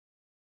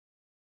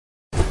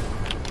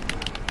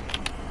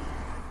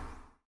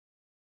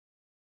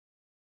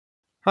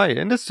Hi,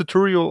 in this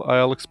tutorial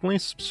I'll explain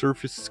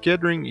subsurface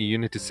scattering in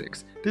Unity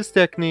 6. This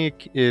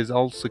technique is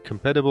also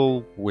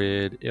compatible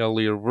with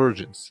earlier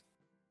versions.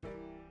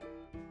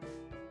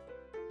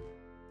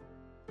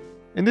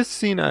 In this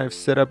scene I've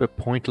set up a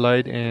point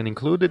light and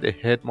included a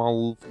head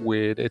model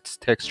with its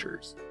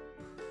textures.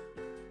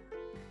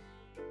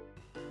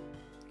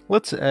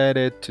 Let's add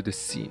it to the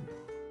scene.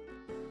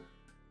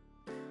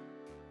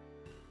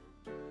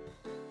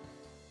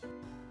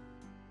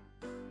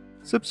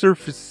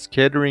 Subsurface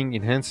scattering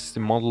enhances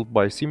the model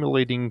by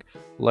simulating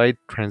light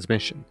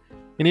transmission,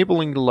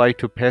 enabling the light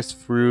to pass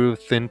through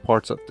thin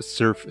parts of the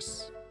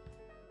surface.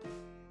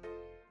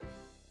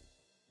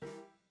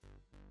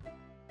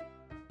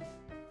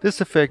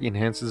 This effect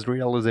enhances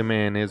realism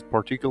and is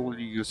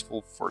particularly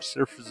useful for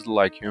surfaces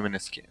like human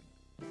skin.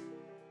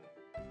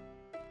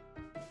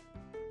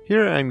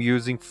 Here I'm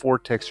using 4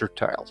 texture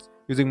tiles.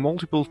 Using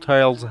multiple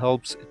tiles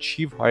helps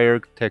achieve higher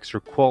texture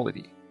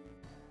quality.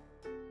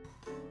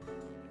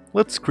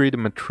 Let's create a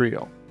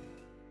material.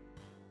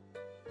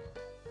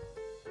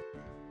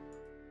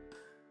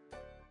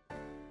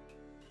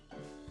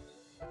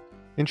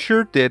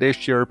 Ensure that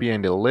HDRP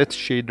and the lit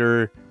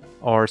shader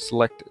are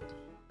selected.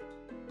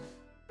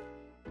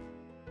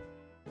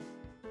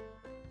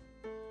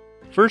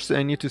 First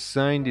I need to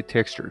assign the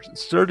textures,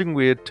 starting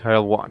with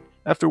tile 1.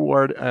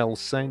 Afterward I'll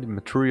assign the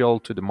material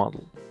to the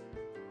model.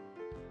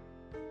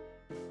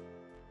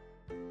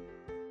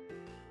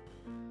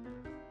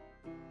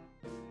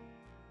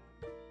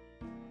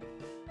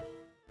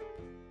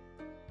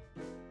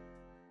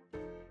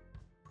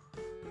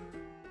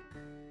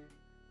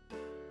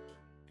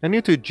 I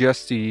need to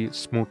adjust the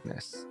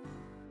smoothness.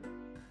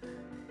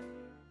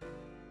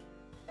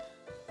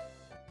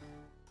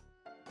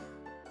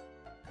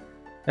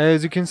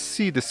 As you can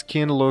see, the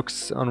skin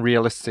looks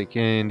unrealistic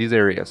in these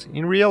areas.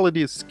 In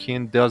reality, the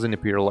skin doesn't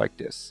appear like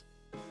this.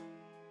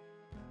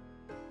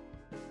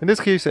 In this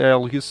case,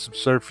 I'll use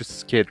subsurface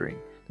scattering.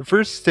 The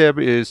first step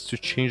is to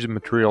change the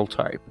material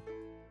type.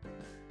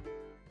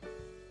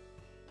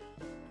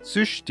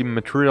 Switch the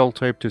material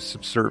type to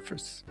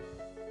subsurface.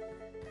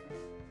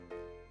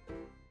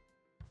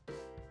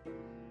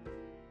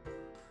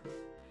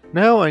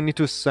 Now I need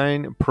to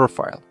assign a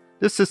profile.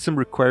 This system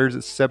requires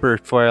a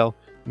separate file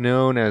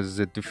known as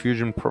the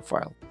diffusion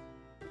profile.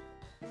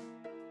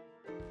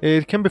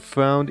 It can be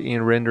found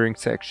in rendering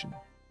section.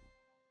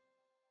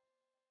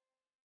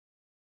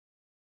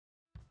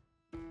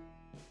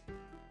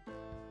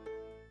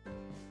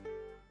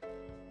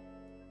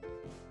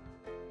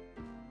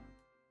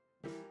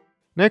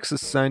 Next,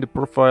 assign the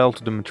profile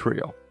to the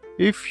material.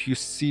 If you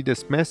see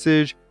this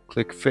message,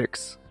 click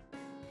Fix.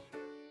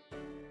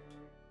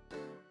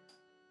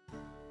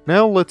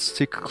 Now let's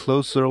take a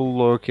closer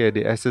look at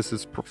the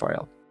SSS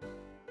profile.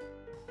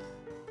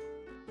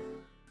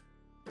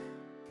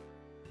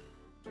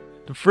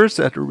 The first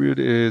attribute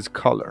is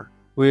color,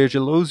 which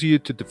allows you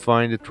to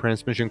define the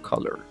transmission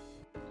color.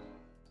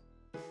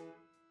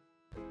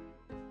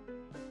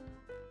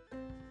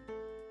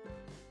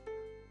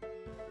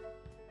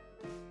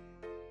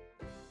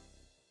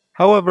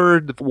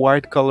 However, the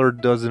white color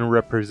doesn't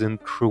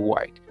represent true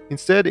white.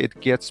 Instead, it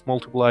gets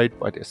multiplied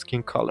by the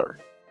skin color.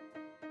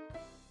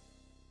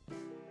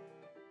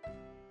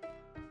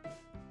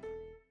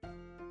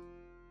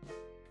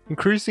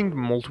 Increasing the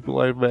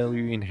multiplier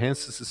value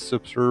enhances the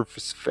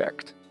subsurface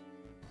effect.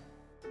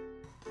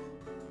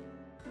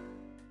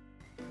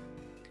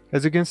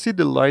 As you can see,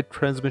 the light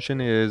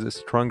transmission is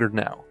stronger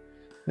now.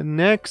 And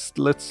next,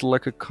 let's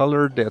select a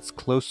color that's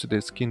close to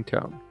the skin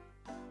tone.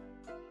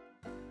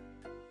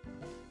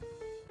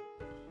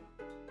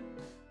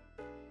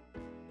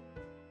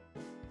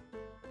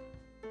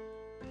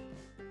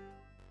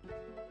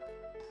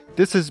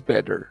 This is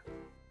better.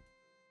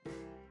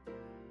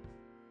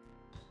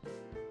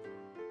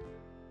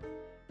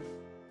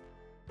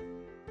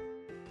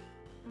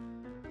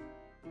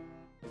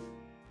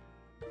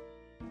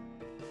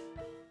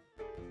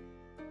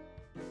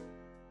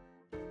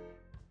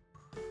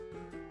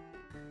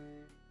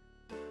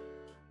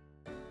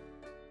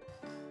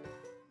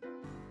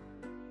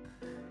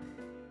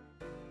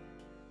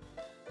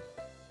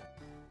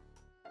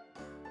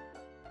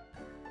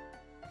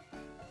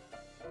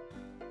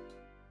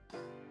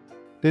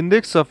 The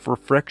index of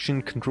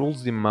refraction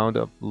controls the amount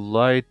of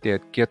light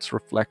that gets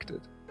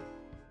reflected.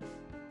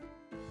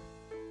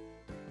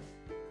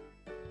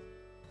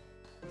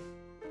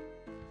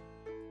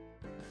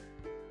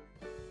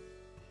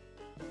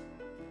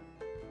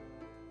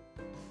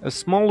 A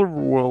smaller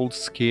world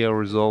scale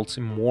results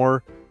in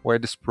more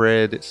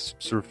widespread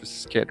subsurface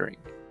scattering.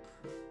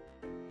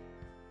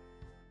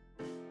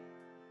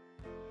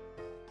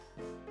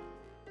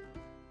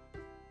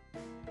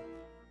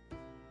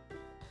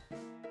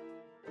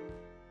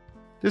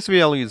 This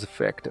value is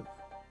effective.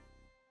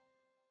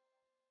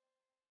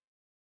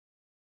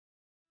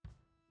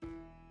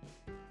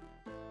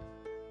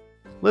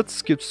 Let's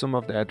skip some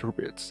of the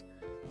attributes.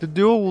 The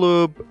dual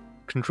loop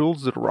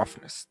controls the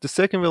roughness. The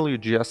second value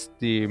adjusts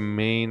the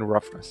main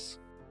roughness.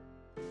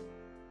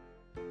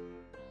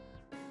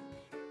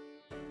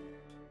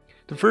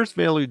 The first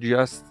value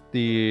adjusts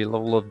the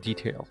level of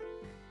detail.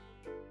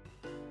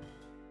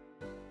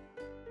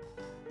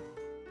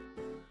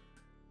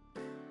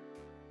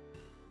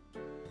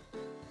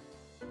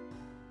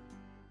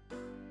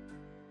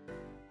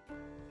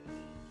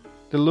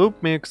 The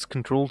loop mix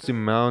controls the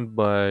amount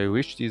by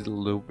which these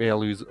loop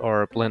values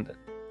are blended.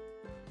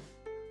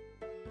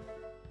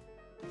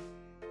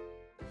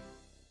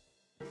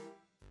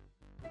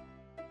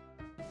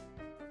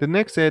 The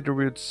next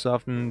attribute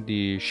softens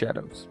the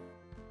shadows.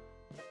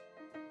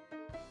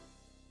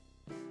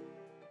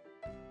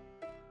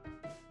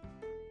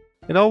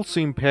 It also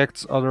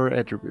impacts other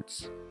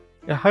attributes.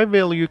 A high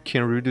value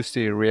can reduce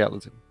the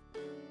realism.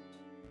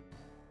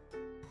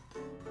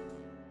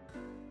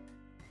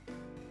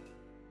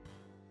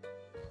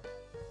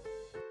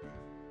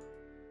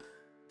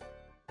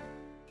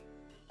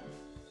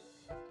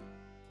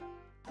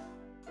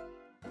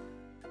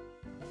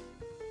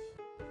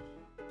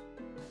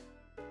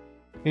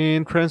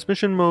 In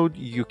transmission mode,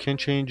 you can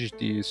change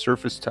the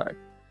surface type.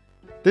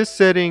 This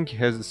setting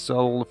has a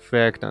subtle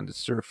effect on the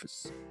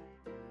surface.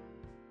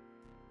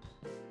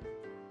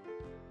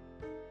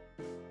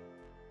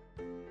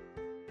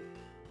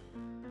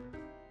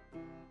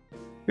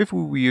 If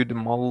we view the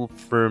model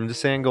from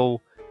this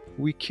angle,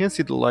 we can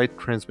see the light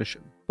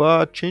transmission,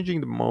 but changing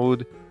the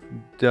mode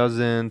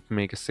doesn't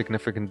make a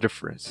significant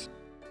difference.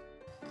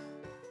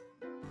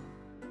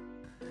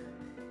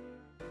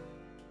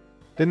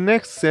 The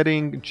next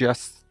setting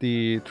adjusts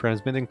the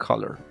transmitting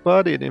color,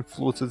 but it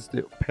influences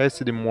the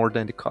opacity more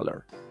than the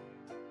color.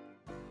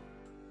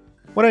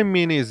 What I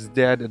mean is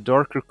that a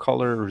darker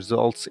color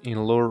results in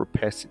lower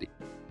opacity.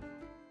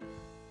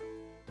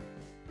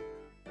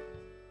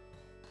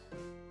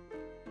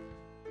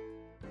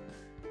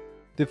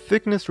 The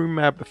thickness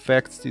remap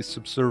affects the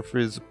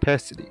subsurface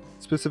opacity,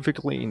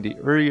 specifically in the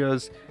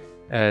areas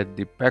at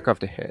the back of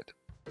the head.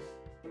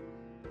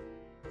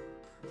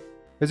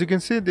 As you can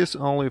see, this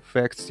only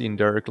affects the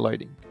indirect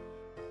lighting.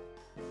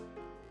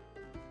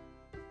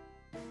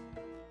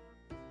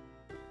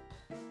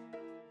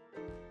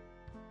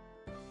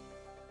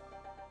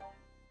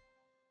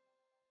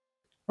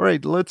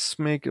 Alright, let's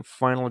make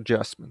final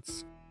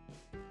adjustments.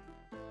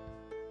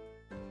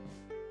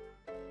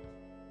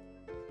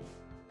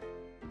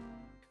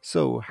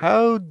 So,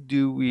 how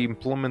do we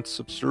implement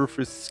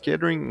subsurface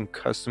scattering and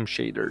custom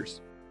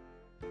shaders?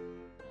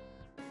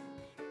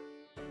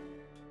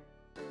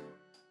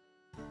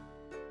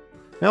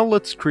 Now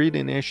let's create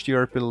an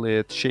HDRP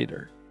lit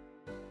shader.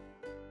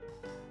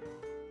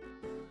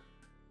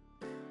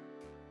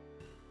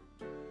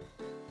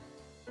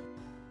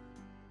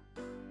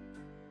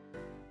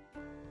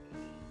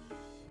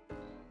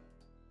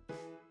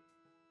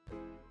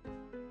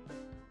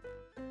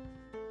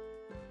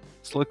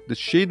 Select the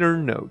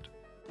shader node.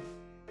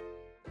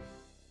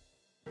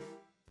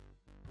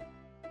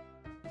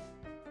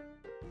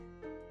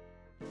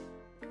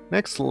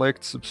 Next,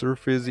 select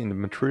Subsurface in the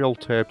Material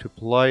tab to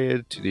apply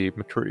it to the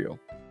material.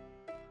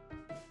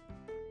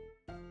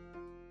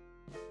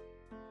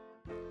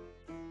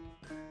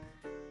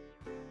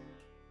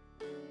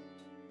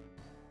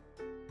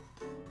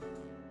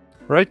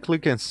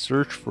 Right-click and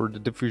search for the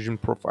diffusion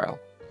profile.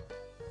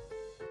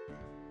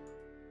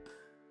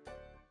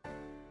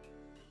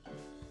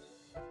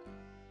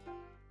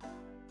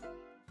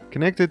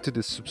 Connect it to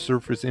the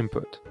subsurface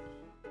input.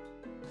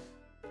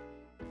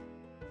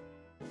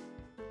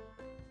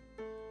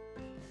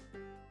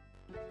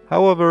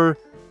 However,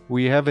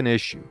 we have an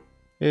issue.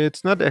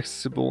 It's not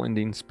accessible in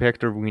the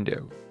inspector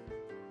window.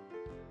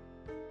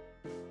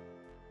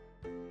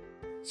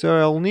 So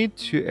I'll need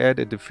to add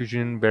a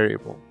diffusion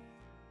variable.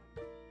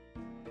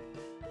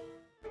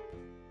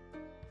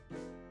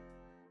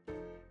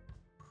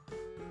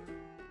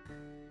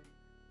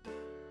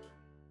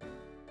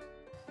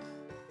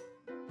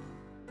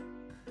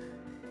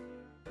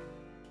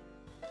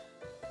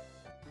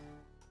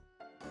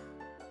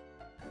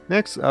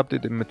 Next,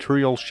 update the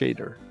material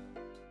shader.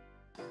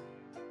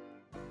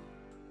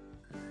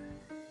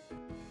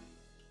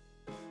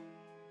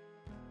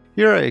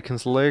 Here I can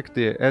select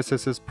the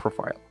SSS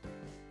profile.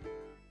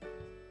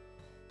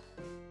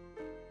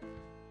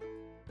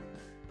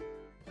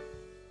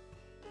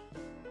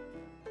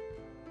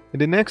 In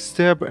the next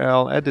step,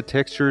 I'll add the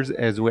textures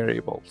as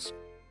variables.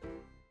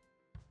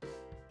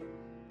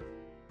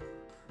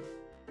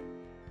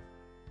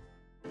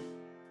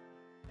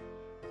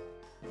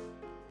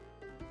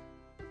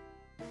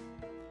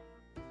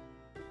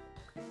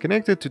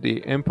 Connect it to the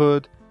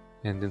input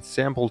and then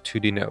sample to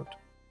the node.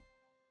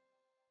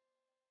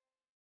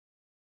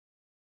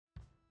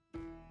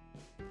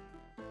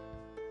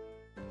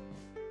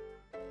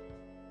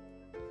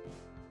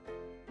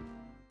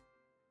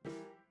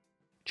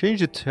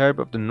 Change the type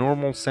of the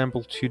normal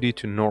sample 2D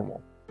to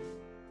normal.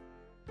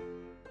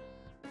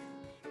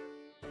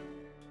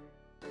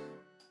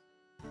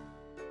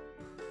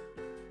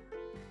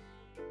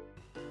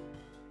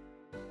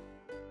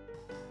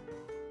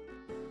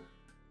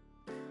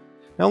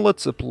 Now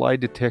let's apply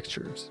the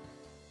textures.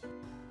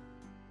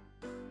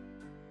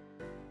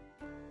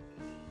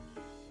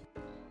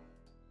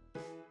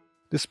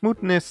 The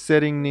smoothness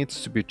setting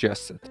needs to be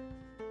adjusted.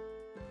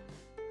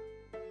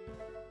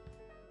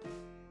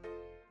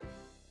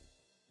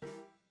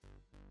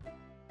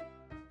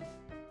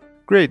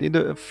 Great, in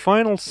the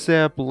final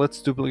step,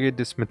 let's duplicate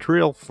this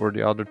material for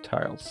the other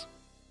tiles.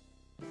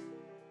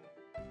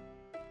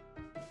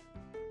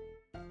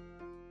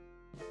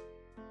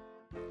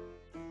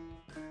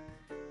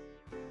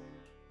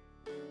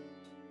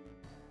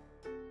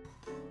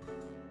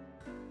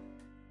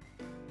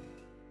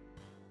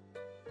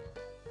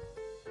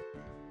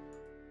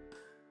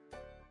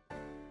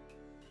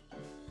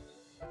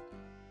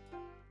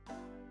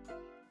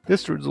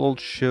 This result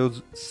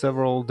shows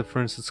several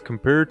differences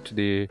compared to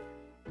the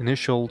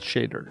initial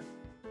shader.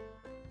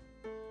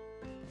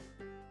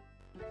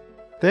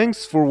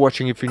 Thanks for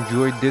watching. If you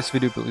enjoyed this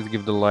video, please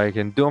give it a like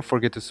and don't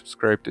forget to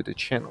subscribe to the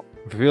channel.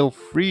 Feel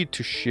free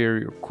to share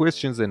your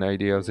questions and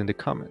ideas in the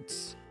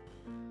comments.